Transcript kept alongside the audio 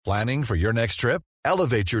Planning for your next trip?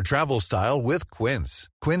 Elevate your travel style with Quince.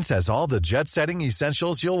 Quince has all the jet-setting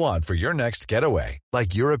essentials you'll want for your next getaway,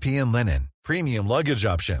 like European linen, premium luggage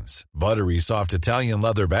options, buttery soft Italian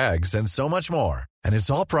leather bags, and so much more. And it's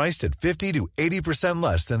all priced at 50 to 80%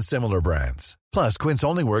 less than similar brands. Plus, Quince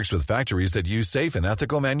only works with factories that use safe and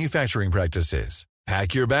ethical manufacturing practices.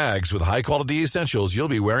 Pack your bags with high-quality essentials you'll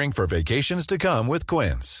be wearing for vacations to come with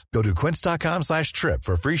Quince. Go to quince.com/trip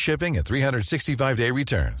for free shipping and 365-day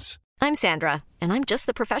returns. I'm Sandra, and I'm just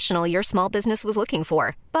the professional your small business was looking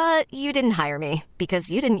for. But you didn't hire me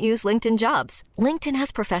because you didn't use LinkedIn Jobs. LinkedIn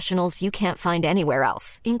has professionals you can't find anywhere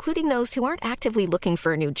else, including those who aren't actively looking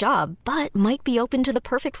for a new job, but might be open to the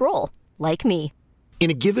perfect role, like me.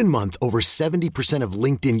 In a given month, over 70% of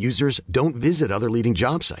LinkedIn users don't visit other leading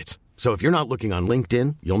job sites. So if you're not looking on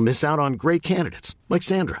LinkedIn, you'll miss out on great candidates like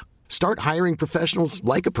Sandra. Start hiring professionals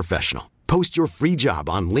like a professional. Post your free job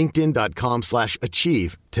on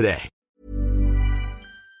linkedin.com/achieve today.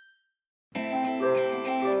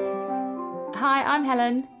 Hi, I'm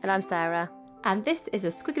Helen. And I'm Sarah. And this is a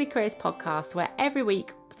Squiggly Careers podcast where every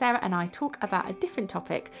week Sarah and I talk about a different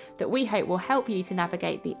topic that we hope will help you to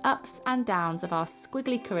navigate the ups and downs of our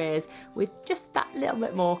squiggly careers with just that little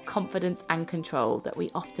bit more confidence and control that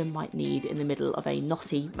we often might need in the middle of a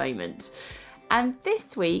knotty moment. And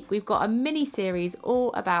this week we've got a mini series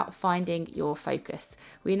all about finding your focus.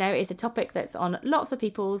 We know it's a topic that's on lots of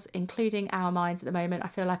people's, including our minds at the moment. I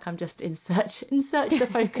feel like I'm just in search of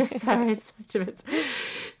focus, Sarah, in search of it.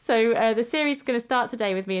 So the series is going to start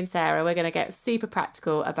today with me and Sarah. We're going to get super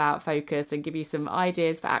practical about focus and give you some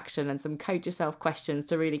ideas for action and some code yourself questions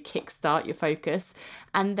to really kickstart your focus.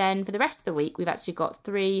 And then for the rest of the week, we've actually got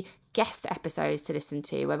 3 guest episodes to listen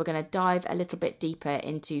to where we're going to dive a little bit deeper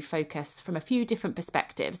into focus from a few different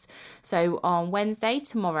perspectives. So on Wednesday,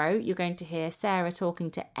 tomorrow, you're going to hear Sarah talking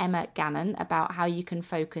to Emma Gannon about how you can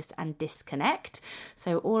focus and disconnect.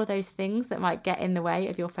 So all of those things that might get in the way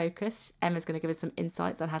of your focus, Emma's going to give us some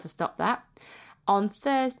insights on how to stop that. On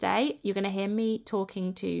Thursday, you're going to hear me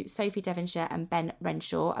talking to Sophie Devonshire and Ben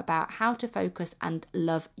Renshaw about how to focus and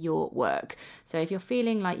love your work. So if you're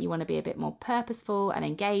feeling like you want to be a bit more purposeful and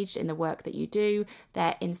engaged in the work that you do,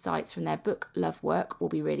 their insights from their book, Love Work, will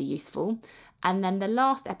be really useful. And then the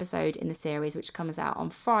last episode in the series, which comes out on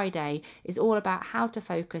Friday, is all about how to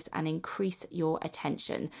focus and increase your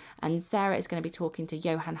attention. And Sarah is going to be talking to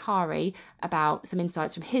Johan Hari about some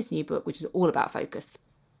insights from his new book, which is all about focus.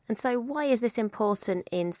 And so why is this important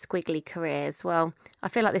in squiggly careers? Well, I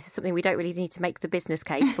feel like this is something we don't really need to make the business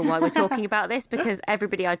case for why we're talking about this, because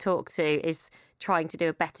everybody I talk to is trying to do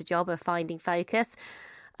a better job of finding focus.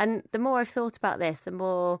 And the more I've thought about this, the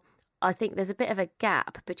more I think there's a bit of a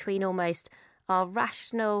gap between almost our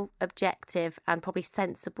rational, objective and probably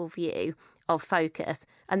sensible view of focus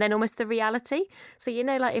and then almost the reality. So,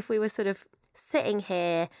 like if we were sort of sitting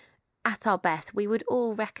here at our best, we would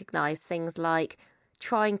all recognise things like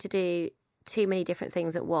trying to do too many different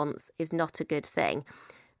things at once is not a good thing.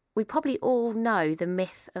 We probably all know the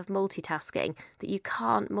myth of multitasking, that you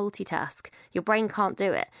can't multitask. Your brain can't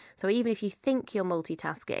do it. So even if you think you're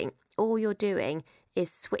multitasking, all you're doing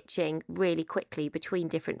is switching really quickly between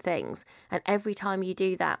different things. And every time you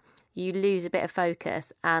do that, you lose a bit of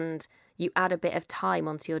focus and you add a bit of time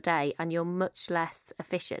onto your day and you're much less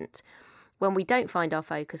efficient. When we don't find our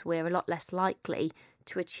focus, we're a lot less likely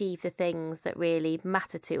to achieve the things that really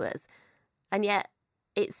matter to us. And yet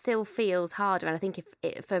it still feels harder. And I think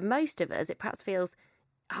for most of us, it perhaps feels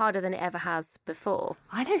harder than it ever has before.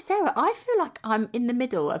 I know, Sarah, I feel like I'm in the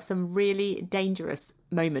middle of some really dangerous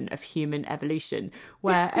moment of human evolution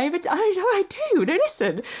where I do. No,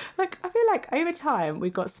 listen, like I feel like over time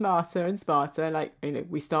we've got smarter and smarter. Like,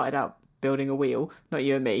 we started out building a wheel, not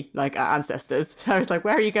you and me, like our ancestors. So I was like,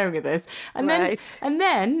 where are you going with this? And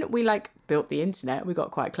then we built the internet. We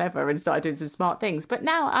got quite clever and started doing some smart things. But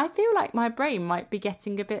now I feel like my brain might be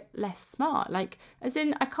getting a bit less smart. Like, as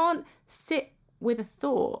in, I can't sit with a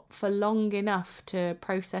thought for long enough to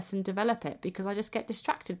process and develop it because I just get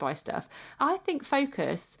distracted by stuff. I think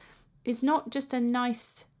focus is not just a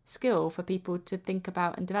nice skill for people to think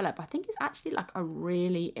about and develop. I think it's actually like a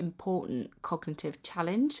really important cognitive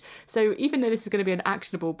challenge. So even though this is going to be an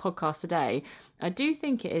actionable podcast today, I do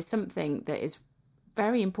think it is something that is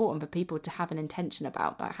very important for people to have an intention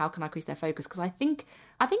about, like how can I increase their focus? Because I think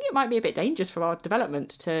it might be a bit dangerous for our development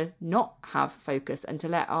to not have focus and to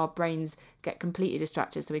let our brains get completely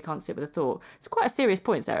distracted so we can't sit with a thought. It's quite a serious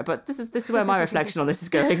point, Sarah, but this is where my reflection on this is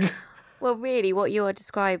going. Well, really what you're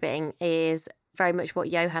describing is very much what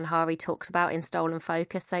Johan Hari talks about in Stolen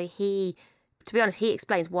Focus. So he To be honest, he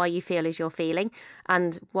explains why you feel as you're feeling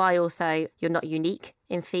and why also you're not unique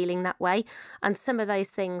in feeling that way. And some of those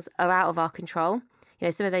things are out of our control.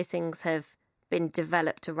 Some of those things have been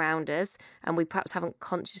developed around us and we perhaps haven't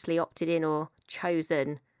consciously opted in or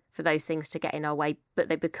chosen for those things to get in our way, but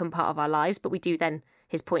they become part of our lives. But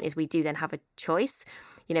his point is we do then have a choice.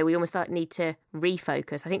 We almost need to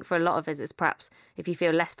refocus. I think for a lot of us, it's perhaps if you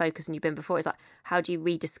feel less focused than you've been before, it's like, how do you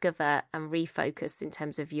rediscover and refocus in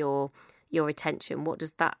terms of your attention? What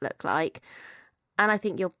does that look like? And I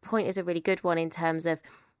think your point is a really good one in terms of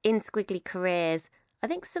in squiggly careers. I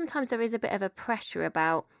think sometimes there is a bit of a pressure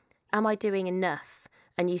about, am I doing enough?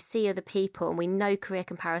 And you see other people, and we know career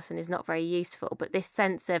comparison is not very useful, but this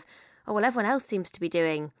sense of, oh, well, everyone else seems to be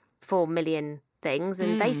doing 4 million things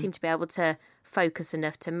and they seem to be able to focus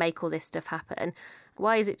enough to make all this stuff happen.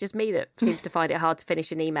 Why is it just me that seems to find it hard to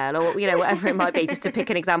finish an email or, whatever it might be, just to pick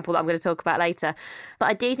an example that I'm going to talk about later. But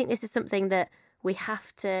I do think this is something that we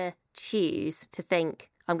have to choose to think,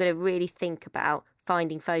 I'm going to really think about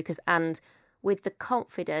finding focus and with the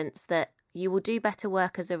confidence that you will do better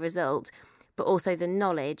work as a result, but also the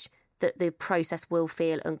knowledge that the process will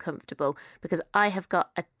feel uncomfortable, because I have got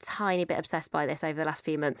a tiny bit obsessed by this over the last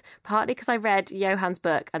few months, partly because I read Johan's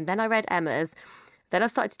book and then I read Emma's. Then I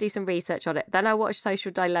started to do some research on it. Then I watched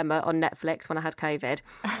Social Dilemma on Netflix when I had COVID.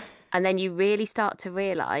 And then you really start to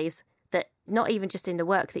realise that not even just in the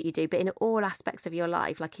work that you do, but in all aspects of your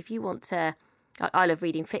life. Like if you want to, I love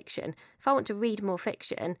reading fiction. If I want to read more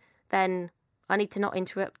fiction, then I need to not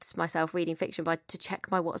interrupt myself reading fiction to check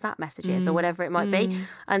my WhatsApp messages or whatever it might be.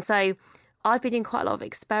 And so I've been doing quite a lot of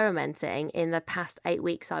experimenting in the past 8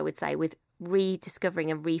 weeks, I would say, with rediscovering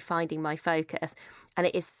and refinding my focus. And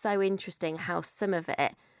it is so interesting how some of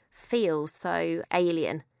it feels so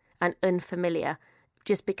alien and unfamiliar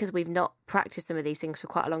just because we've not practiced some of these things for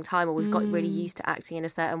quite a long time or we've got really used to acting in a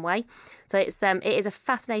certain way. So it is a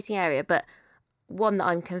fascinating area, but one that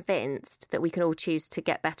I'm convinced that we can all choose to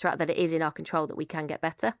get better at, that it is in our control that we can get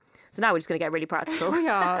better. So now we're just going to get really practical. We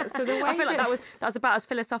are. So the way I feel like that was about as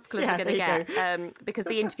philosophical as we're going to get, because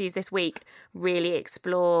the interviews this week really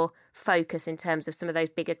explore focus in terms of some of those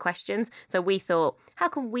bigger questions. So we thought, how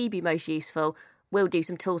can we be most useful? We'll do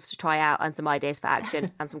some tools to try out and some ideas for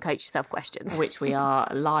action and some coach yourself questions, which we are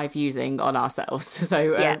live using on ourselves.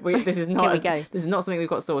 So this is not something we've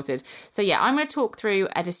got sorted. So I'm going to talk through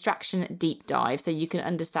a distraction deep dive so you can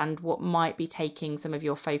understand what might be taking some of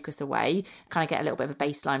your focus away, kind of get a little bit of a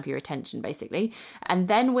baseline for your attention, basically. And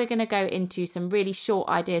then we're going to go into some really short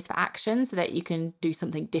ideas for action so that you can do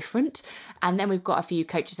something different. And then we've got a few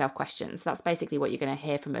coach yourself questions. That's basically what you're going to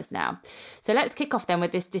hear from us now. So let's kick off then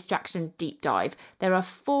with this distraction deep dive. There are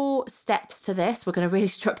 4 steps to this. We're going to really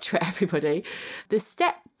structure it, everybody. The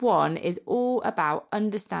step 1 is all about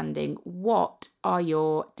understanding what are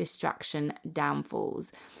your distraction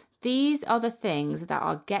downfalls. These are the things that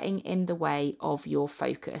are getting in the way of your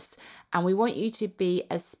focus. And we want you to be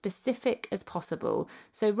as specific as possible.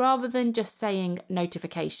 So rather than just saying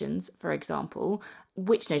notifications, for example,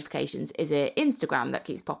 which notifications? Is it Instagram that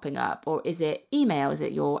keeps popping up? Or is it email? Is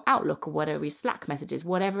it your Outlook or whatever, your Slack messages,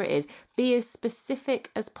 whatever it is? Be as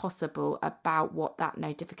specific as possible about what that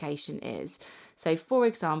notification is. So for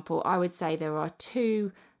example, I would say there are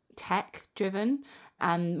 2 tech-driven,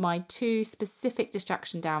 and my 2 specific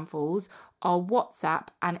distraction downfalls are WhatsApp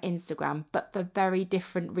and Instagram, but for very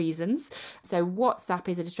different reasons. So WhatsApp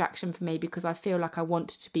is a distraction for me because I feel like I want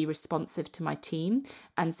to be responsive to my team.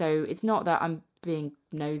 And so it's not that I'm being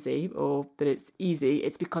nosy or that it's easy,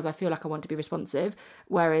 it's because I feel like I want to be responsive.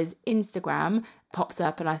 Whereas Instagram pops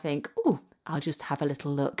up and I think, oh, I'll just have a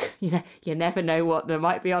little look. You never know what there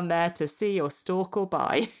might be on there to see or stalk or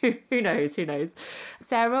buy. Who knows?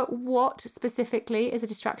 Sarah, what specifically is a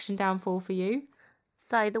distraction downfall for you?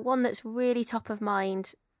 So the one that's really top of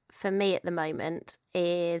mind for me at the moment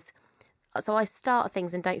is, so I start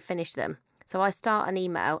things and don't finish them. So I start an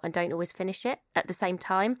email and don't always finish it at the same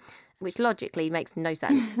time, which logically makes no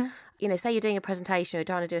sense. Say you're doing a presentation or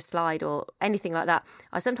trying to do a slide or anything like that.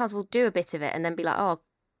 I sometimes will do a bit of it and then be like,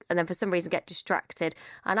 and then for some reason get distracted.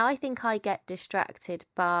 And I think I get distracted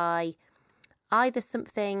by either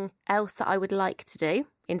something else that I would like to do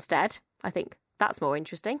instead. I think that's more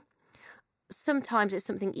interesting. Sometimes it's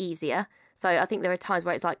something easier. So I think there are times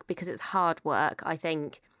where it's like, because it's hard work, I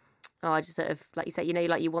think, I just sort of, like you say,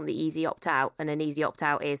 like you want the easy opt-out, and an easy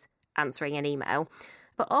opt-out is answering an email.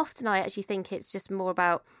 But often I actually think it's just more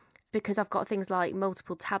about, because I've got things like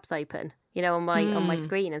multiple tabs open, on my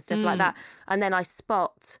screen and stuff like that. And then I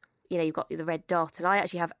spot, you've got the red dot, and I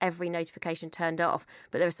actually have every notification turned off,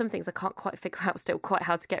 but there are some things I can't quite figure out still quite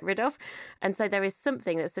how to get rid of. And so there is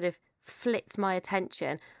something that sort of flits my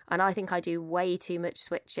attention, and I think I do way too much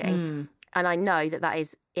switching. And I know that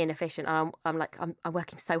is inefficient. And I'm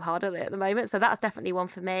working so hard on it at the moment. So that's definitely one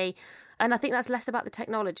for me. And I think that's less about the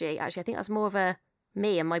technology, actually. I think that's more of a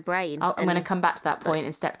me and my brain. I'm going to come back to that point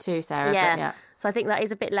in step 2, Sarah. Yeah. So I think that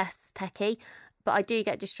is a bit less techie. But I do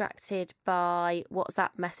get distracted by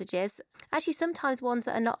WhatsApp messages. Actually, sometimes ones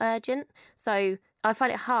that are not urgent. So I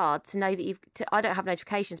find it hard to know that I don't have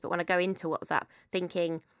notifications, but when I go into WhatsApp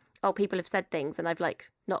thinking, oh, people have said things and I've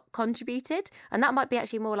not contributed. And that might be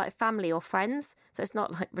actually more like family or friends. So it's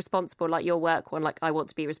not responsible like your work one, I want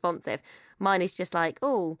to be responsive. Mine is just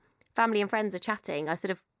oh, family and friends are chatting. I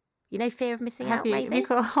sort of, fear of missing out, maybe. Have you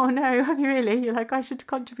got, oh no, have you really? You're I should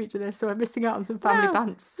contribute to this, so I'm missing out on some family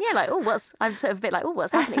bants. Yeah, I'm sort of a bit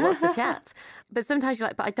what's happening? What's the chat? But sometimes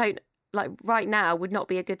you're but I don't, right now would not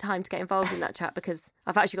be a good time to get involved in that chat because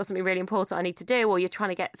I've actually got something really important I need to do, or you're trying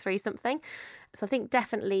to get through something. So I think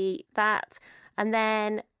definitely that. And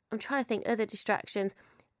then I'm trying to think other distractions.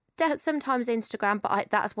 Sometimes Instagram, but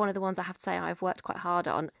that's one of the ones I have to say I've worked quite hard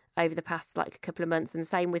on over the past couple of months. And the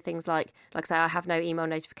same with things like I say, I have no email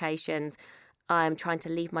notifications. I'm trying to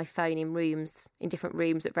leave my phone in different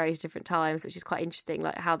rooms at various different times, which is quite interesting,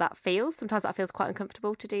 how that feels. Sometimes that feels quite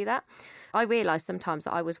uncomfortable to do that. I realised sometimes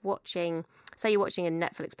that I was watching, say you're watching a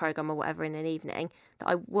Netflix programme or whatever in an evening, that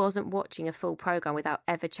I wasn't watching a full programme without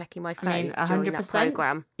ever checking my phone during that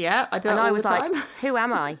programme. Yeah, I do it all the time. And I was who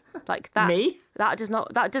am I? That. Me? That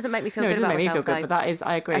doesn't make me feel good about myself. It doesn't make me feel good, but that is,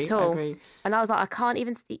 I agree. At all. I agree. And I was I can't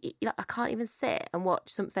even sit and watch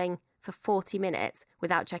something for 40 minutes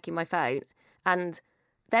without checking my phone. And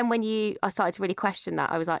then I started to really question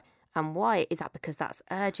that, I was and why? Is that because that's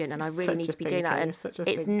urgent and I really need to be doing that? And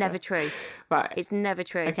it's never true. Right. It's never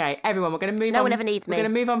true. Okay, everyone, we're going to move on. No one ever needs me. We're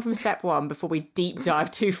going to move on from step 1 before we deep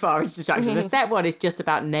dive too far into distractions. So step 1 is just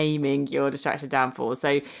about naming your distraction downfall.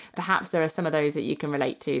 So perhaps there are some of those that you can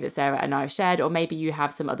relate to that Sarah and I have shared, or maybe you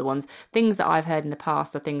have some other ones. Things that I've heard in the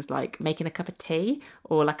past are things like making a cup of tea,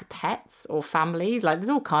 or pets or family. There's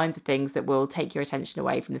all kinds of things that will take your attention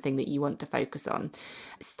away from the thing that you want to focus on.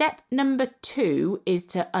 Step number 2 is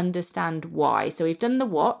to understand why. So we've done the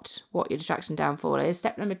what your distraction downfall is.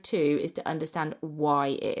 Step number 2 is to understand why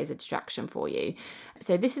it is a distraction for you.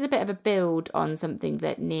 So this is a bit of a build on something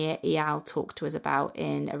that Nir Eyal talked to us about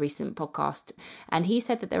in a recent podcast. And he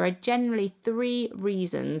said that there are generally 3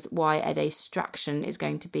 reasons why a distraction is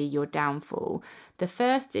going to be your downfall. The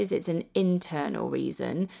first is it's an internal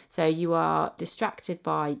reason. So you are distracted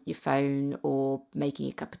by your phone or making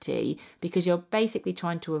a cup of tea because you're basically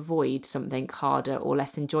trying to avoid something harder or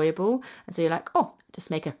less enjoyable. And so you're oh,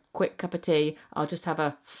 just make a quick cup of tea. I'll just have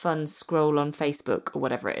a fun scroll on Facebook or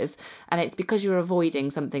whatever it is. And it's because you're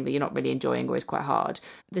avoiding something that you're not really enjoying or is quite hard.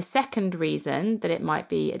 The second reason that it might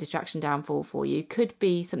be a distraction downfall for you could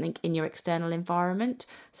be something in your external environment.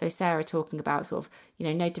 So Sarah talking about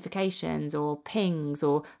notifications or pings,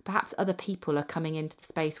 or perhaps other people are coming into the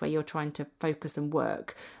space where you're trying to focus and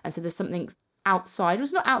work. And so there's something outside,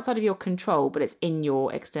 it's not outside of your control, but it's in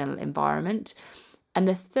your external environment. And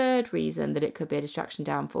the third reason that it could be a distraction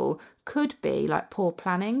downfall could be poor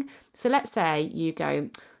planning. So let's say you go,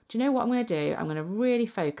 do you know what I'm going to do? I'm going to really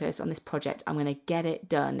focus on this project. I'm going to get it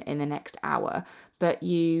done in the next hour. But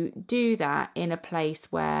you do that in a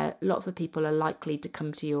place where lots of people are likely to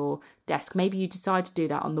come to your desk. Maybe you decide to do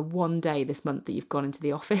that on the one day this month that you've gone into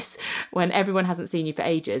the office when everyone hasn't seen you for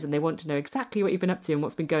ages and they want to know exactly what you've been up to and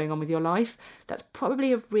what's been going on with your life. That's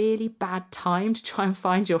probably a really bad time to try and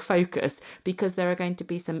find your focus because there are going to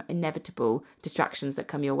be some inevitable distractions that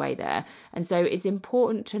come your way there. And so it's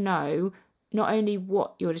important to know not only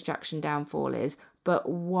what your distraction downfall is, but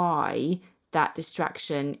why that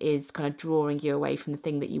distraction is kind of drawing you away from the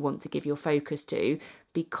thing that you want to give your focus to,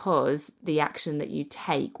 because the action that you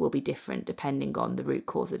take will be different depending on the root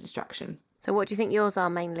cause of distraction. So what do you think yours are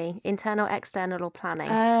mainly? Internal, external, or planning?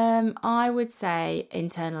 I would say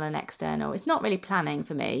internal and external. It's not really planning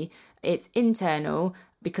for me. It's internal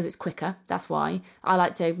because it's quicker. That's why I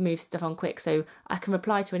like to move stuff on quick, so I can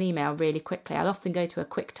reply to an email really quickly. I'll often go to a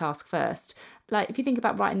quick task first. If you think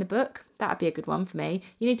about writing the book, that'd be a good one for me.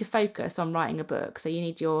 You need to focus on writing a book. So you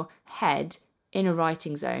need your head in a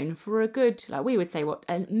writing zone for a good, we would say,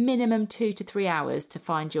 a minimum 2 to 3 hours to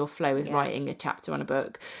find your flow with writing a chapter on a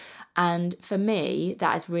book. And for me,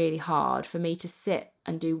 that is really hard. For me to sit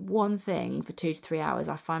and do one thing for 2 to 3 hours,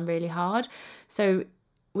 I find really hard. So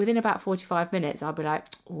within about 45 minutes, I'll be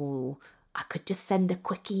oh, I could just send a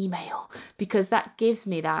quick email, because that gives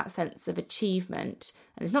me that sense of achievement.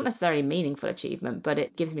 And it's not necessarily a meaningful achievement, but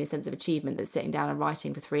it gives me a sense of achievement that sitting down and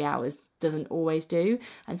writing for 3 hours doesn't always do.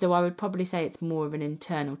 And so I would probably say it's more of an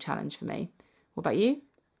internal challenge for me. What about you?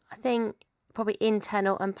 I think probably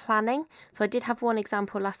internal and planning. So I did have one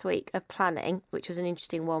example last week of planning, which was an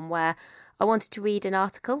interesting one, where I wanted to read an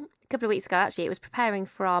article a couple of weeks ago. Actually, it was preparing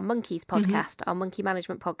for our Monkeys podcast, our monkey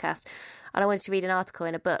management podcast, and I wanted to read an article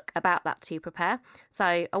in a book about that to prepare. So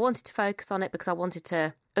I wanted to focus on it because I wanted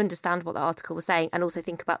to understand what the article was saying and also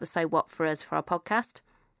think about the so what for us for our podcast.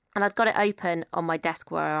 And I'd got it open on my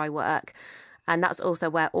desk where I work, and that's also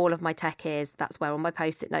where all of my tech is. That's where all my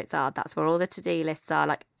post-it notes are. That's where all the to-do lists are.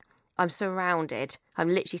 Like, I'm surrounded. I'm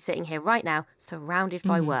literally sitting here right now, surrounded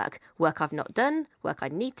by work I've not done, work I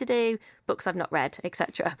need to do, books I've not read,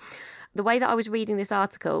 etc. The way that I was reading this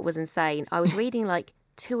article was insane. I was reading like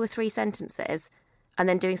 2 or 3 sentences and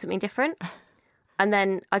then doing something different. And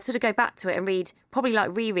then I'd sort of go back to it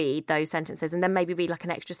and reread those sentences, and then maybe read like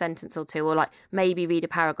an extra sentence or two, or like maybe read a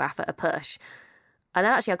paragraph at a push. And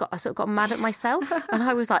then actually I sort of got mad at myself, and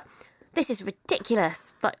I was like, this is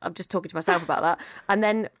ridiculous. Like, I'm just talking to myself about that. And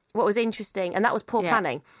then what was interesting, and that was poor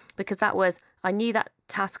planning, because I knew that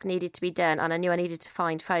task needed to be done, and I knew I needed to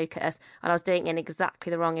find focus, and I was doing it in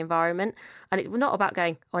exactly the wrong environment. And it was not about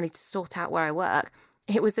going, oh, I need to sort out where I work.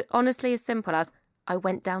 It was honestly as simple as I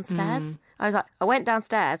went downstairs. I went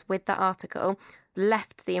downstairs with that article,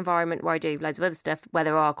 left the environment where I do loads of other stuff, where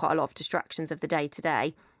there are quite a lot of distractions of the day to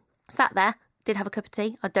day, sat there, did have a cup of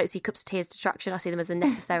tea. I don't see cups of tea as distraction. I see them as a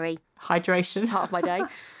necessary hydration part of my day.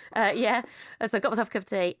 So I got myself a cup of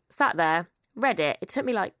tea, sat there, read it. It took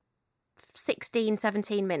me like 16,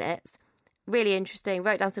 17 minutes. Really interesting.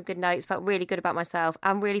 Wrote down some good notes, felt really good about myself,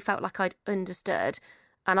 and really felt like I'd understood.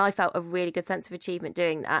 And I felt a really good sense of achievement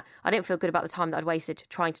doing that. I didn't feel good about the time that I'd wasted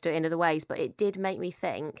trying to do it in other ways, but it did make me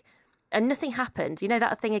think. And nothing happened. You know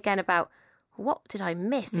that thing again about, what did I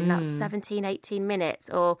miss in that 17, 18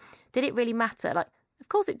 minutes? Or did it really matter? Like, of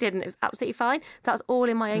course it didn't. It was absolutely fine. That's all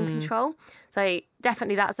in my own control. So that's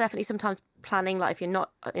definitely sometimes planning, like if you're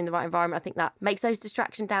not in the right environment, I think that makes those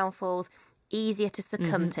distraction downfalls easier to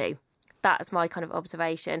succumb to. That's my kind of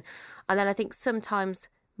observation. And then I think sometimes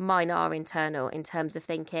mine are internal in terms of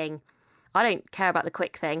thinking, I don't care about the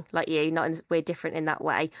quick thing like you. We're different in that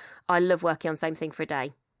way. I love working on the same thing for a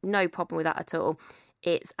day. No problem with that at all.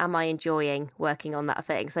 It's, am I enjoying working on that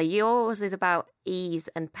thing? So yours is about ease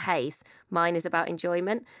and pace. Mine is about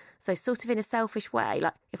enjoyment. So sort of in a selfish way,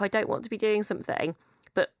 like if I don't want to be doing something,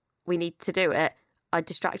 but we need to do it, I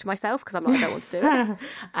distract myself because I'm like, I don't want to do it.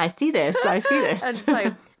 I see this. And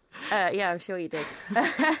so, yeah, I'm sure you do.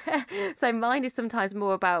 So mine is sometimes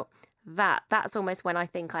more about that. That's almost when I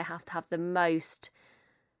think I have to have the most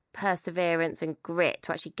perseverance and grit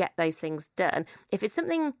to actually get those things done. If it's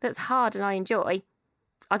something that's hard and I enjoy,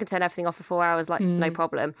 I can turn everything off for 4 hours, like no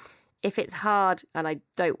problem. If it's hard and I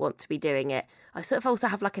don't want to be doing it, I sort of also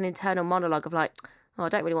have like an internal monologue of like, oh, I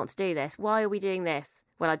don't really want to do this. Why are we doing this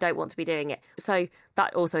when I don't want to be doing it? So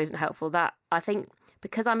that also isn't helpful. That I think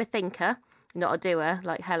because I'm a thinker, not a doer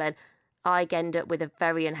like Helen, I end up with a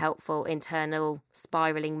very unhelpful internal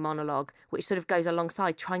spiralling monologue, which sort of goes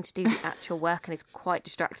alongside trying to do the actual work, and it's quite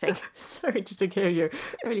distracting. Sorry, just to hear you.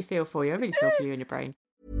 I really feel for you. I really feel for you in your brain.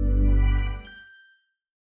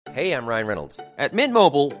 Hey, I'm Ryan Reynolds. At Mint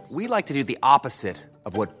Mobile, we like to do the opposite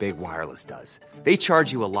of what Big Wireless does. They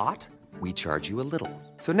charge you a lot, we charge you a little.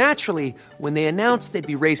 So naturally, when they announced they'd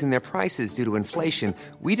be raising their prices due to inflation,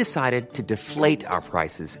 we decided to deflate our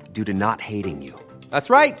prices due to not hating you. That's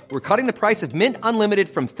right. We're cutting the price of Mint Unlimited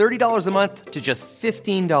from $30 a month to just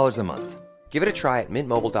 $15 a month. Give it a try at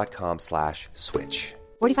mintmobile.com/switch.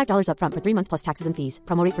 $45 up front for 3 months plus taxes and fees.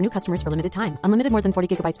 Promo rate for new customers for limited time. Unlimited more than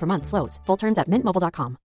 40 gigabytes per month. Slows full terms at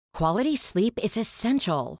mintmobile.com. Quality sleep is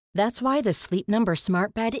essential. That's why the Sleep Number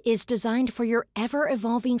Smart Bed is designed for your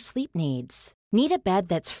ever-evolving sleep needs. Need a bed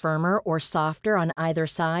that's firmer or softer on either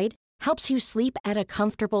side? Helps you sleep at a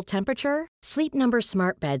comfortable temperature? Sleep Number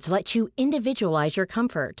Smart Beds let you individualize your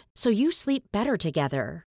comfort, so you sleep better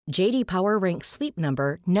together. J.D. Power ranks Sleep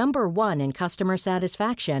Number number 1 in customer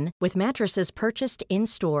satisfaction with mattresses purchased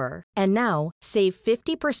in-store. And now, save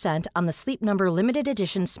 50% on the Sleep Number Limited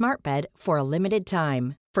Edition Smart Bed for a limited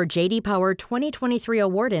time. For J.D. Power 2023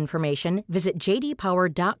 award information, visit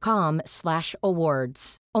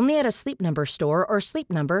jdpower.com/awards. Only at a Sleep Number store or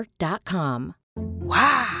sleepnumber.com.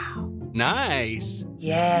 Wow. Nice.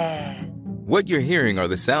 Yeah. What you're hearing are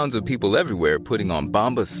the sounds of people everywhere putting on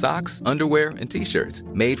Bombas socks, underwear, and T-shirts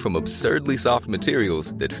made from absurdly soft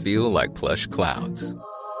materials that feel like plush clouds.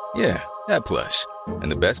 Yeah, that plush.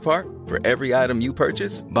 And the best part? For every item you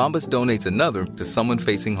purchase, Bombas donates another to someone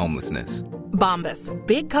facing homelessness. Bombas.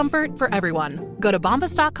 Big comfort for everyone. Go to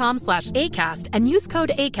bombas.com/ACAST and use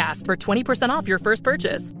code ACAST for 20% off your first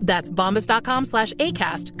purchase. That's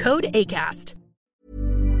bombas.com/ACAST. Code ACAST.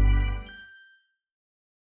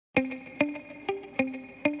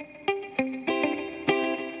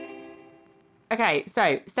 Okay,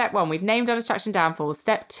 so step 1, we've named our distraction downfalls.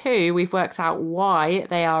 Step 2, we've worked out why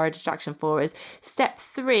they are a distraction for us. Step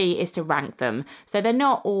 3 is to rank them. So they're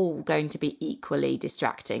not all going to be equally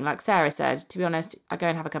distracting. Like Sarah said, to be honest, I go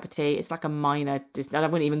and have a cup of tea. It's like a minor, I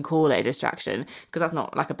wouldn't even call it a distraction because that's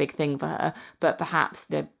not like a big thing for her. But perhaps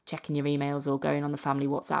the checking your emails or going on the family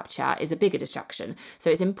WhatsApp chat is a bigger distraction. So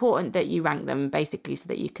it's important that you rank them basically so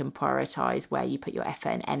that you can prioritise where you put your effort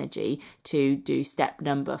and energy to do step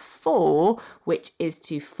number 4, which is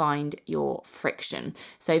to find your friction.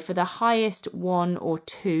 So for the highest 1 or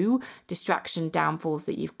 2 distraction downfalls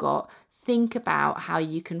that you've got, think about how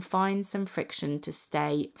you can find some friction to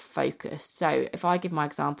stay focused. So if I give my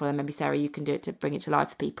example, and maybe Sarah, you can do it to bring it to life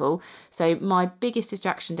for people. So my biggest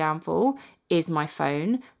distraction downfall is my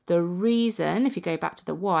phone. The reason, if you go back to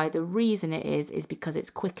the why, the reason it is because it's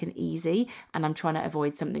quick and easy and I'm trying to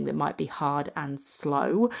avoid something that might be hard and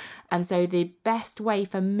slow. And so the best way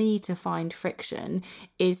for me to find friction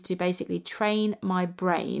is to basically train my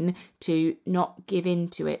brain to not give in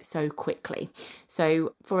to it so quickly.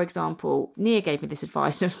 So for example, Nia gave me this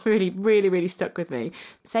advice that really stuck with me.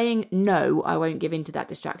 Saying no, I won't give in to that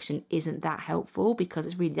distraction isn't that helpful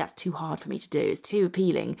because that's too hard for me to do. It's too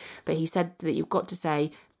appealing. But he said that you've got to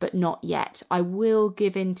say, but not yet. I will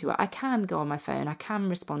give into it. I can go on my phone. I can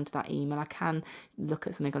respond to that email. I can look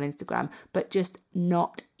at something on Instagram, but just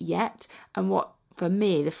not yet. And what, for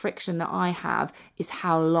me, the friction that I have is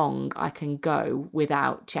how long I can go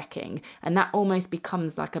without checking. And that almost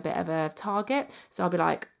becomes like a bit of a target. So I'll be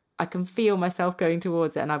like, I can feel myself going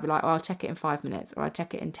towards it and I'll be like, oh, I'll check it in 5 minutes or I'll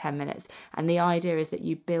check it in 10 minutes. And the idea is that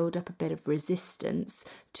you build up a bit of resistance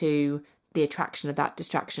to the attraction of that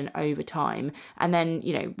distraction over time. And then,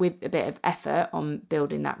 with a bit of effort on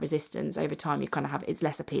building that resistance over time, you kind of have, it's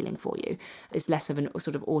less appealing for you. It's less of a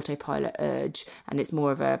sort of autopilot urge and it's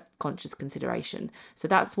more of a conscious consideration. So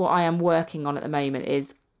that's what I am working on at the moment,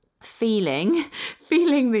 is feeling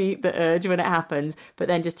the urge when it happens, but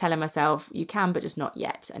then just telling myself you can, but just not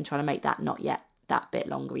yet, and trying to make that not yet that bit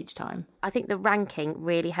longer each time. I think the ranking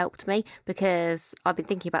really helped me because I've been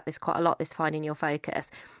thinking about this quite a lot, this finding your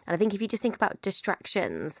focus. And I think if you just think about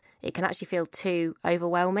distractions, it can actually feel too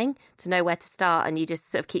overwhelming to know where to start and you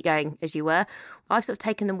just sort of keep going as you were. I've sort of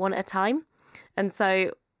taken them one at a time. And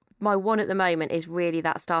so my one at the moment is really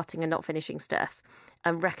that starting and not finishing stuff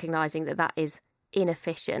and recognising that that is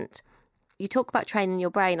inefficient. You talk about training your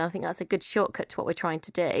brain. I think that's a good shortcut to what we're trying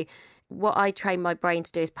to do. What I train my brain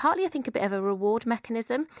to do is partly, I think, a bit of a reward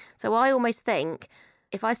mechanism. So I almost think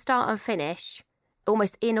if I start and finish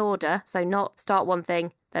almost in order, so not start one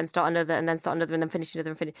thing, then start another, and then start another, and then finish another,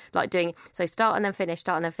 and finish, like doing, so start and then finish,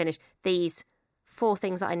 these 4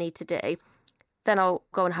 things that I need to do, then I'll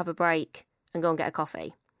go and have a break and go and get a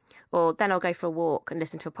coffee. Or then I'll go for a walk and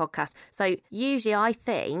listen to a podcast. So usually I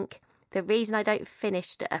think the reason I don't finish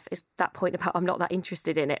stuff is that point about I'm not that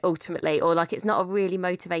interested in it ultimately, or like it's not a really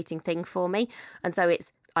motivating thing for me. And so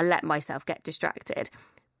I let myself get distracted.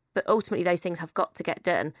 But ultimately those things have got to get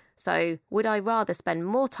done. So would I rather spend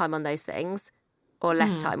more time on those things or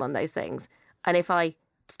less time on those things? And if I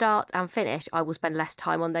start and finish, I will spend less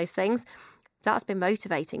time on those things. That's been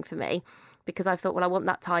motivating for me because I've thought, well, I want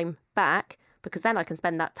that time back because then I can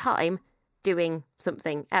spend that time doing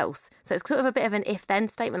something else. So it's sort of a bit of an if-then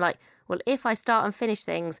statement, like, well, if I start and finish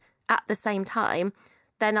things at the same time,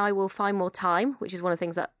 then I will find more time, which is one of the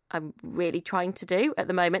things that I'm really trying to do at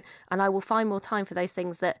the moment. And I will find more time for those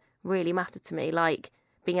things that really matter to me, like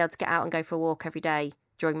being able to get out and go for a walk every day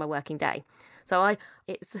during my working day. So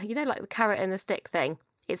it's, like the carrot and the stick thing.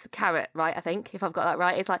 It's a carrot, right? I think, if I've got that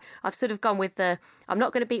right. It's like, I've sort of gone with I'm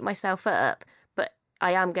not going to beat myself up, but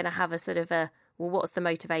I am going to have a sort of well, what's the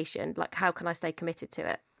motivation? Like, how can I stay committed to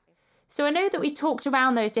it? So I know that we talked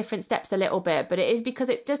around those different steps a little bit, but it is because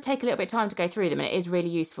it does take a little bit of time to go through them and it is really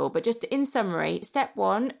useful. But just in summary, step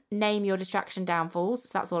 1, name your distraction downfalls. So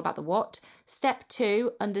that's all about the what. Step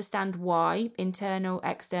 2, understand why, internal,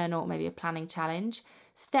 external, maybe a planning challenge.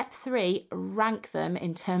 Step 3, rank them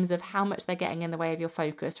in terms of how much they're getting in the way of your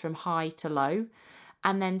focus from high to low.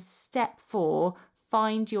 And then step 4,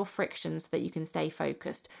 find your frictions so that you can stay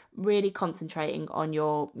focused, really concentrating on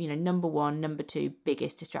your, number 1, number 2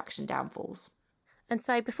 biggest distraction downfalls. And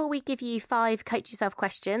so before we give you 5 Coach Yourself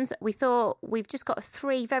questions, we thought we've just got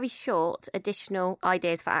 3 very short additional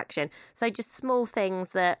ideas for action. So just small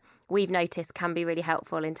things that we've noticed can be really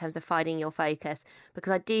helpful in terms of finding your focus,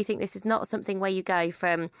 because I do think this is not something where you go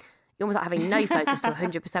from you're almost like having no focus to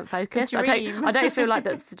 100% focus. I don't feel like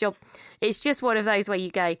that's the job. It's just one of those where you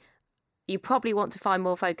go, you probably want to find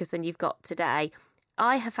more focus than you've got today.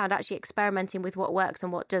 I have found actually experimenting with what works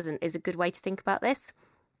and what doesn't is a good way to think about this.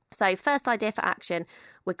 So first idea for action,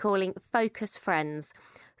 we're calling focus friends.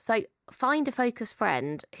 So find a focus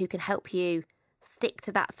friend who can help you stick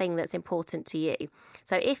to that thing that's important to you.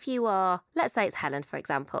 So if you are, let's say it's Helen, for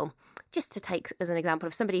example, just to take as an example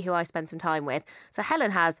of somebody who I spend some time with. So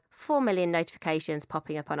Helen has 4 million notifications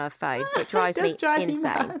popping up on her phone. It drives me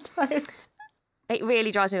insane. It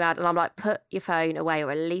really drives me mad. And I'm like, put your phone away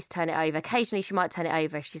or at least turn it over. Occasionally she might turn it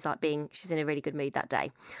over if she's in a really good mood that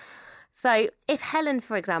day. So if Helen,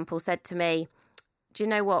 for example, said to me, do you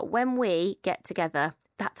know what? When we get together,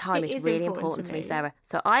 that time is really important to me, Sarah.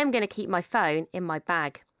 So I'm going to keep my phone in my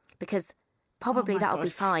bag because probably that'll be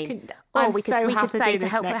fine. We could say to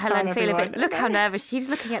help Helen feel a bit, look how nervous she's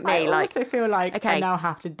looking at me. I also feel like I now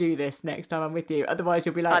have to do this next time I'm with you. Otherwise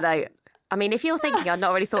you'll be like... I know. I mean, if you're thinking, I'd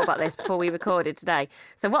not really thought about this before we recorded today.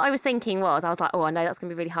 So what I was thinking was, I was like, I know that's going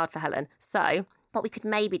to be really hard for Helen. So what we could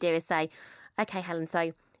maybe do is say, okay, Helen,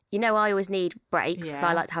 so... You know, I always need breaks because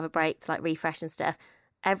I like to have a break to like refresh and stuff.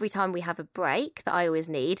 Every time we have a break that I always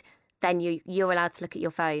need, then you're allowed to look at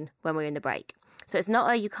your phone when we're in the break. So it's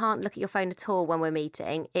not you can't look at your phone at all when we're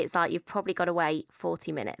meeting. It's like you've probably got to wait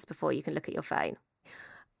 40 minutes before you can look at your phone.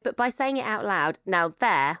 But by saying it out loud, now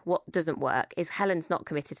what doesn't work is Helen's not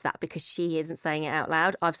committed to that because she isn't saying it out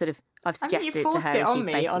loud. I've suggested it to her. You forced it on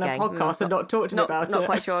me on a podcast and not talked to me about it. Not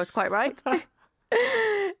quite sure I was quite right.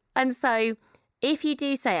 And so... if you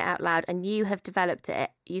do say it out loud and you have developed it,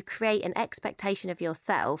 you create an expectation of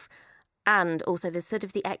yourself and also there's sort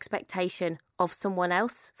of the expectation of someone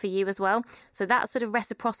else for you as well. So that sort of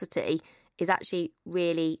reciprocity is actually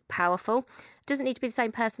really powerful. It doesn't need to be the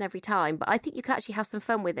same person every time, but I think you can actually have some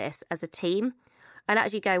fun with this as a team and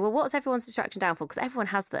actually go, well, what's everyone's distraction downfall? Because everyone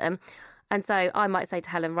has them. And so I might say to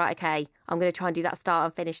Helen, right, okay, I'm going to try and do that start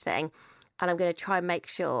and finish thing. And I'm going to try and make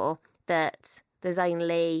sure that there's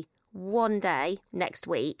only... one day next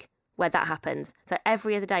week where that happens. So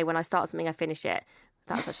every other day when I start something, I finish it.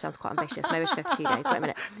 That actually sounds quite ambitious. Maybe I should go for 2 days.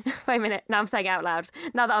 Wait a minute. Now I'm saying it out loud.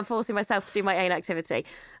 Now that I'm forcing myself to do my own activity.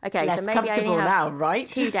 Okay, less so maybe I only have now, right?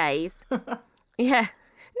 2 days. Yeah.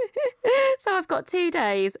 So I've got 2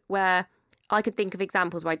 days where I could think of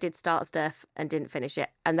examples where I did start stuff and didn't finish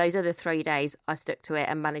it. And those other 3 days, I stuck to it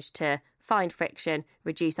and managed to find friction,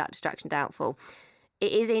 reduce that distraction downfall.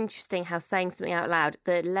 It is interesting how saying something out loud,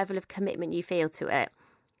 the level of commitment you feel to it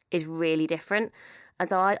is really different. And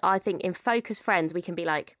so I think in focus friends, we can be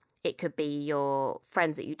like, it could be your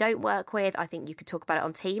friends that you don't work with. I think you could talk about it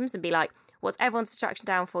on Teams and be like, what's everyone's distraction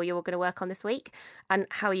downfall you're going to work on this week? And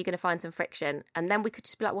how are you going to find some friction? And then we could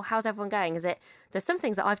just be like, well, how's everyone going? There's some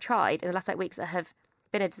things that I've tried in the last 8 weeks that have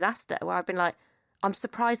been a disaster where I've been like, I'm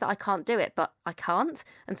surprised that I can't do it, but I can't.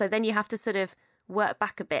 And so then you have to sort of work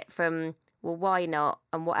back a bit from... well, why not?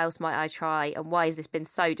 And what else might I try? And why has this been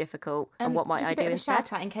so difficult? And what might I do instead? Just a bit of a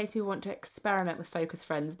shout out in case people want to experiment with focus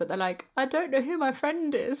friends, but they're like, I don't know who my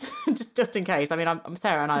friend is. just in case. I mean, I'm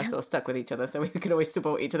Sarah and I are sort of stuck with each other, so we can always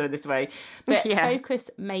support each other in this way. But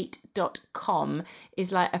focusmate.com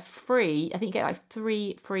is like a free, I think you get like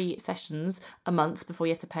 3 free sessions a month before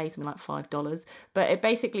you have to pay something like $5. But it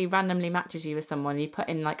basically randomly matches you with someone. You put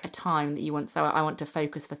in like a time that you want. So I want to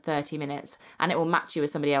focus for 30 minutes and it will match you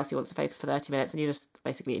with somebody else who wants to focus for 30 minutes and you just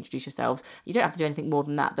basically introduce yourselves. You don't have to do anything more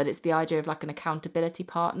than that, but it's the idea of like an accountability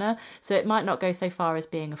partner. So it might not go so far as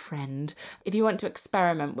being a friend. If you want to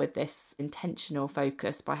experiment with this intentional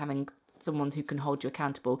focus by having someone who can hold you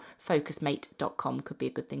accountable, focusmate.com could be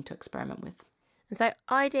a good thing to experiment with. And so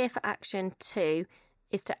idea for action 2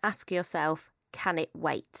 is to ask yourself, can it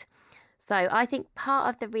wait? So I think part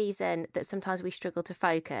of the reason that sometimes we struggle to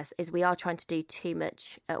focus is we are trying to do too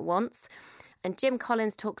much at once. And Jim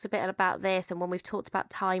Collins talks a bit about this. And when we've talked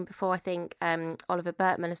about time before, I think Oliver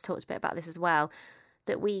Burkeman has talked a bit about this as well,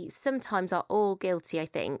 that we sometimes are all guilty, I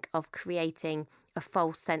think, of creating a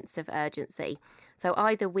false sense of urgency. So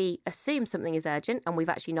either we assume something is urgent and we've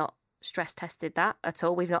actually not stress tested that at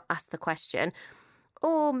all. We've not asked the question.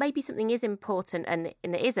 Or maybe something is important and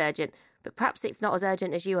it is urgent, but perhaps it's not as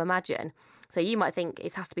urgent as you imagine. So you might think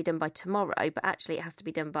it has to be done by tomorrow, but actually it has to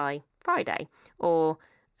be done by Friday. Or,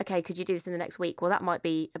 okay, could you do this in the next week? Well, that might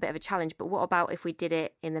be a bit of a challenge, but what about if we did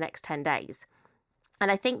it in the next 10 days? And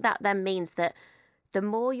I think that then means that the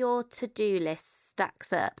more your to-do list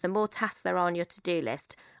stacks up, the more tasks there are on your to-do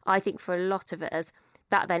list, I think for a lot of us,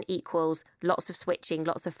 that then equals lots of switching,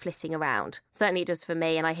 lots of flitting around. Certainly it does for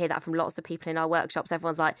me, and I hear that from lots of people in our workshops.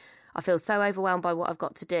 Everyone's like, I feel so overwhelmed by what I've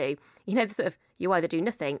got to do. You know, the sort of, you either do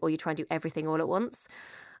nothing or you try and do everything all at once.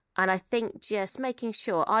 And I think just making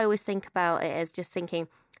sure, I always think about it as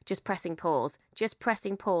just pressing pause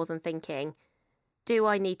and thinking, do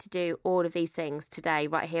I need to do all of these things today,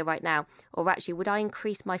 right here, right now? Or actually, would I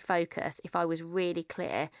increase my focus if I was really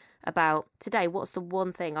clear about today, what's the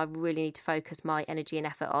one thing I really need to focus my energy and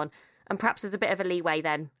effort on? And perhaps there's a bit of a leeway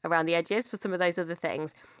then around the edges for some of those other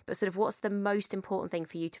things. But sort of what's the most important thing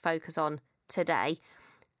for you to focus on today?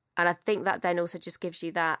 And I think that then also just gives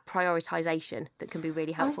you that prioritisation that can be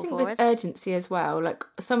really helpful for us. I think with urgency as well, like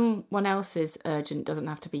someone else's urgent doesn't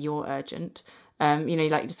have to be your urgent. You know,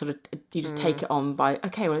 like you just take it on by,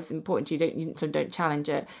 okay, well, it's important to you, don't challenge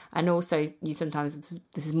it. And also you sometimes,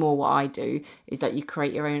 this is more what I do, is that you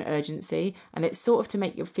create your own urgency, and it's sort of to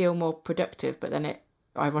make you feel more productive, but then it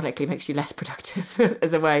ironically makes you less productive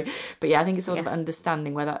as a way. But yeah, I think it's sort of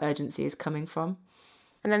understanding where that urgency is coming from.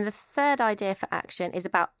 And then the third idea for action is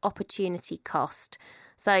about opportunity cost.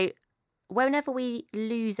 So whenever we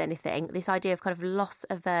lose anything, this idea of kind of loss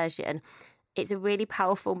aversion, it's a really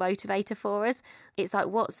powerful motivator for us. It's like,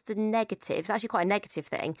 what's the negative? It's actually quite a negative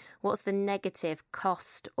thing. What's the negative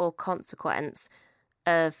cost or consequence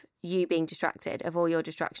of you being distracted, of all your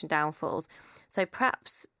distraction downfalls? So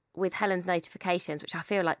perhaps with Helen's notifications, which I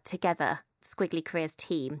feel like together, Squiggly Careers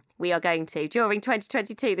team, we are going to, during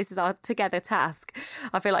 2022, this is our together task.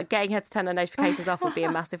 I feel like getting her to turn her notifications off would be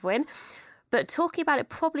a massive win. But talking about it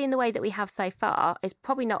probably in the way that we have so far is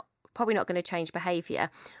probably not going to change behaviour.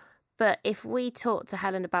 But if we talk to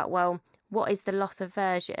Helen about, well, what is the loss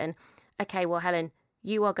aversion? Okay, well, Helen,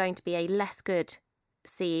 you are going to be a less good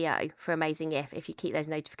CEO for Amazing if you keep those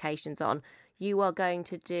notifications on. You are going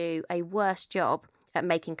to do a worse job at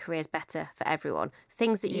making careers better for everyone.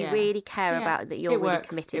 Things that you really care about, that you're really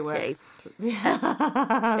committed to.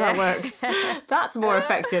 That works. That's more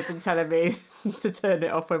effective than telling me to turn it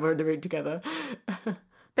off when we're in the room together.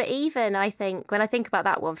 But even, I think, when I think about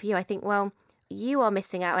that one for you, I think, well, you are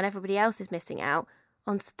missing out and everybody else is missing out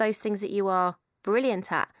on those things that you are brilliant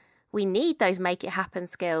at. We need those make it happen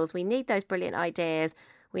skills. We need those brilliant ideas.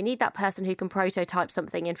 We need that person who can prototype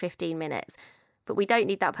something in 15 minutes. But we don't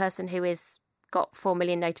need that person who is got 4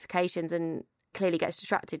 million notifications and clearly gets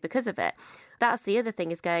distracted because of it. That's the other thing,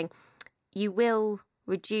 is going, you will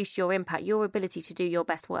reduce your impact. Your ability to do your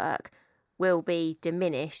best work will be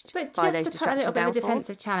diminished by those distraction downfalls. But just to put a little bit of a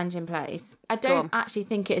defensive challenge in place, I don't actually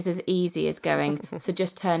think it is as easy as going, so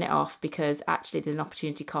just turn it off because actually there's an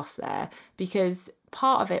opportunity cost there. Because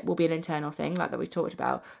part of it will be an internal thing, like that we've talked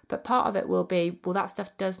about, but part of it will be, well, that stuff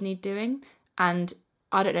does need doing, and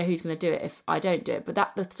I don't know who's going to do it if I don't do it. But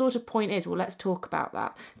that the sort of point is, well, let's talk about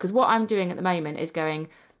that. Because what I'm doing at the moment is going,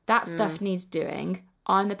 that stuff needs doing.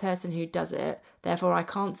 I'm the person who does it. Therefore, I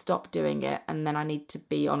can't stop doing it. And then I need to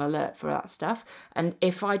be on alert for that stuff. And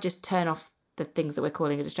if I just turn off the things that we're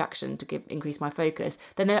calling a distraction to increase my focus,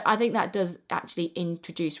 then I think that does actually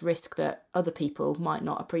introduce risk that other people might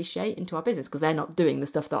not appreciate into our business, because they're not doing the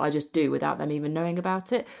stuff that I just do without them even knowing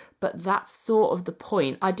about it. But that's sort of the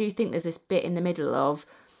point. I do think there's this bit in the middle of,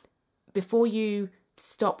 before you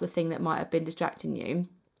stop the thing that might have been distracting you,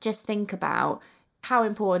 just think about how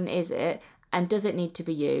important is it, and does it need to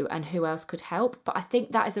be you, and who else could help? But I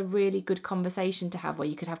think that is a really good conversation to have, where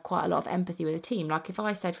you could have quite a lot of empathy with a team. Like if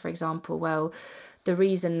I said, for example, well, the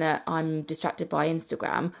reason that I'm distracted by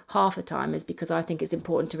Instagram half the time is because I think it's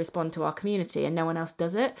important to respond to our community and no one else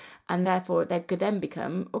does it. And therefore they could then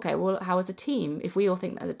become, okay, well, how as a team, if we all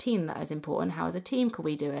think that as a team that is important, how as a team could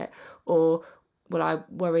we do it? Or, well, I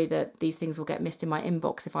worry that these things will get missed in my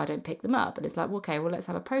inbox if I don't pick them up. And it's like, okay, well, let's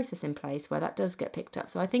have a process in place where that does get picked up.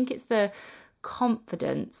 So I think it's the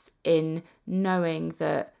confidence in knowing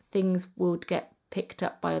that things will get picked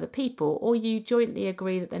up by other people, or you jointly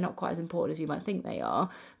agree that they're not quite as important as you might think they are,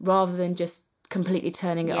 rather than just completely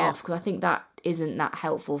turning it off. Because I think that isn't that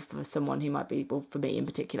helpful for someone who might be, well, for me in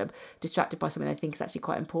particular, distracted by something they think is actually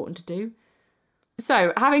quite important to do.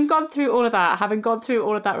 So having gone through all of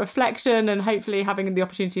that reflection, and hopefully having the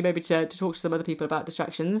opportunity maybe to talk to some other people about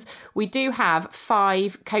distractions, we do have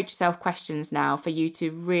 5 Coach Yourself questions now for you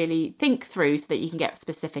to really think through so that you can get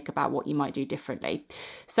specific about what you might do differently.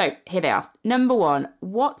 So here they are. Number 1,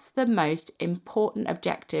 what's the most important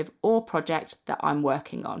objective or project that I'm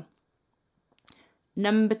working on?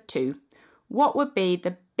 Number 2, what would be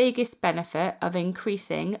the biggest benefit of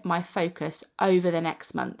increasing my focus over the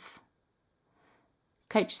next month?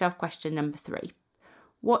 Coach Yourself question number 3.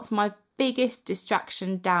 What's my biggest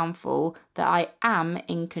distraction downfall that I am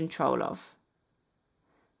in control of?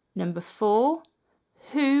 Number 4,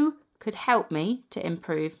 who could help me to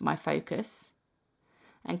improve my focus?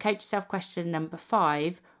 And coach yourself question number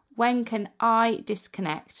 5, when can I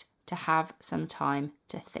disconnect to have some time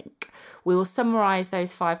to think? We will summarise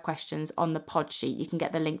those 5 questions on the pod sheet. You can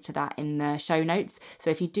get the link to that in the show notes.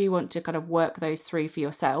 So if you do want to kind of work those through for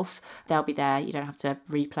yourself, they'll be there. You don't have to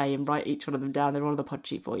replay and write each one of them down. They're on the pod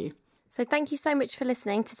sheet for you. So thank you so much for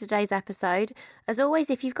listening to today's episode. As always,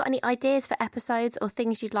 if you've got any ideas for episodes or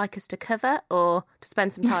things you'd like us to cover or to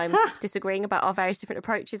spend some time disagreeing about our various different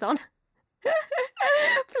approaches on,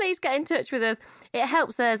 please get in touch with us. It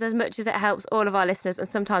helps us as much as it helps all of our listeners, and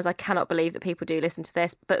sometimes I cannot believe that people do listen to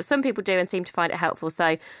this, but some people do and seem to find it helpful.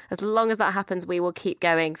 So as long as that happens, we will keep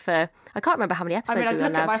going for, I can't remember how many episodes we've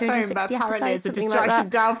done now, 260 episodes, something like that.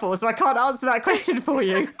 Downfall, so I can't answer that question for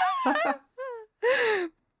you.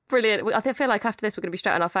 Brilliant. I feel like after this we're going to be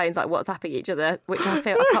straight on our phones like WhatsApping each other, which I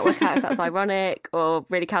can't work out if that's ironic or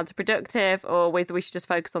really counterproductive, or whether we should just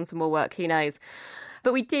focus on some more work, who knows.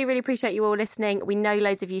 But we do really appreciate you all listening. We know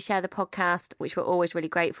loads of you share the podcast, which we're always really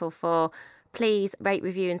grateful for. Please rate,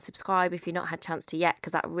 review and subscribe if you've not had a chance to yet,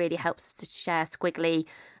 because that really helps us to share Squiggly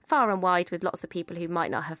far and wide with lots of people who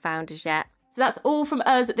might not have found us yet. So that's all from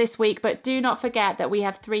us this week, but do not forget that we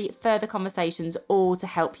have 3 further conversations all to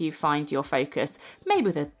help you find your focus, maybe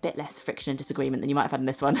with a bit less friction and disagreement than you might have had in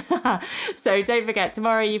this one. So don't forget,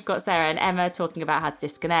 tomorrow you've got Sarah and Emma talking about how to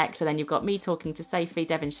disconnect, and then you've got me talking to Sophie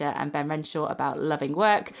Devonshire and Ben Renshaw about loving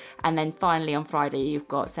work, and then finally on Friday you've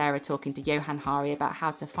got Sarah talking to Johan Hari about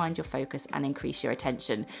how to find your focus and increase your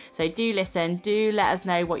attention. So do listen, do let us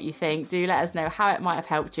know what you think, do let us know how it might have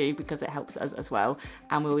helped you, because it helps us as well,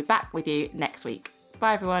 and we'll be back with you next week.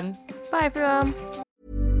 Bye everyone. Bye everyone.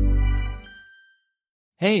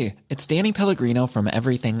 Hey, it's Danny Pellegrino from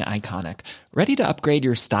Everything Iconic. Ready to upgrade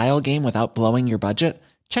your style game without blowing your budget?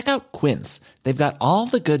 Check out Quince. They've got all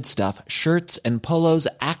the good stuff, shirts and polos,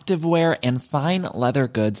 activewear and fine leather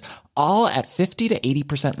goods, all at 50 to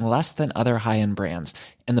 80% less than other high-end brands.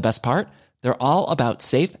 And the best part? They're all about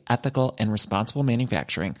safe, ethical and responsible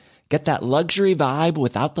manufacturing. Get that luxury vibe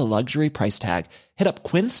without the luxury price tag. Hit up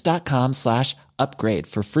quince.com/upgrade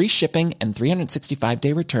for free shipping and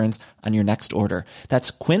 365-day returns on your next order.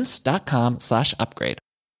 That's quince.com/upgrade.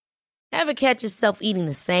 Ever catch yourself eating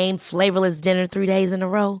the same flavorless dinner 3 days in a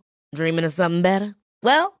row? Dreaming of something better?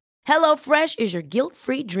 Well, HelloFresh is your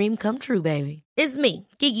guilt-free dream come true, baby. It's me,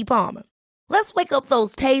 Keke Palmer. Let's wake up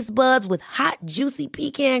those taste buds with hot, juicy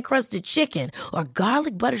pecan-crusted chicken or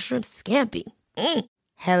garlic butter shrimp scampi.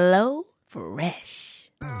 Hello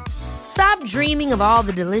Fresh. Stop dreaming of all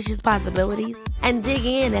the delicious possibilities and dig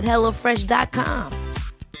in at HelloFresh.com.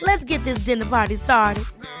 Let's get this dinner party started.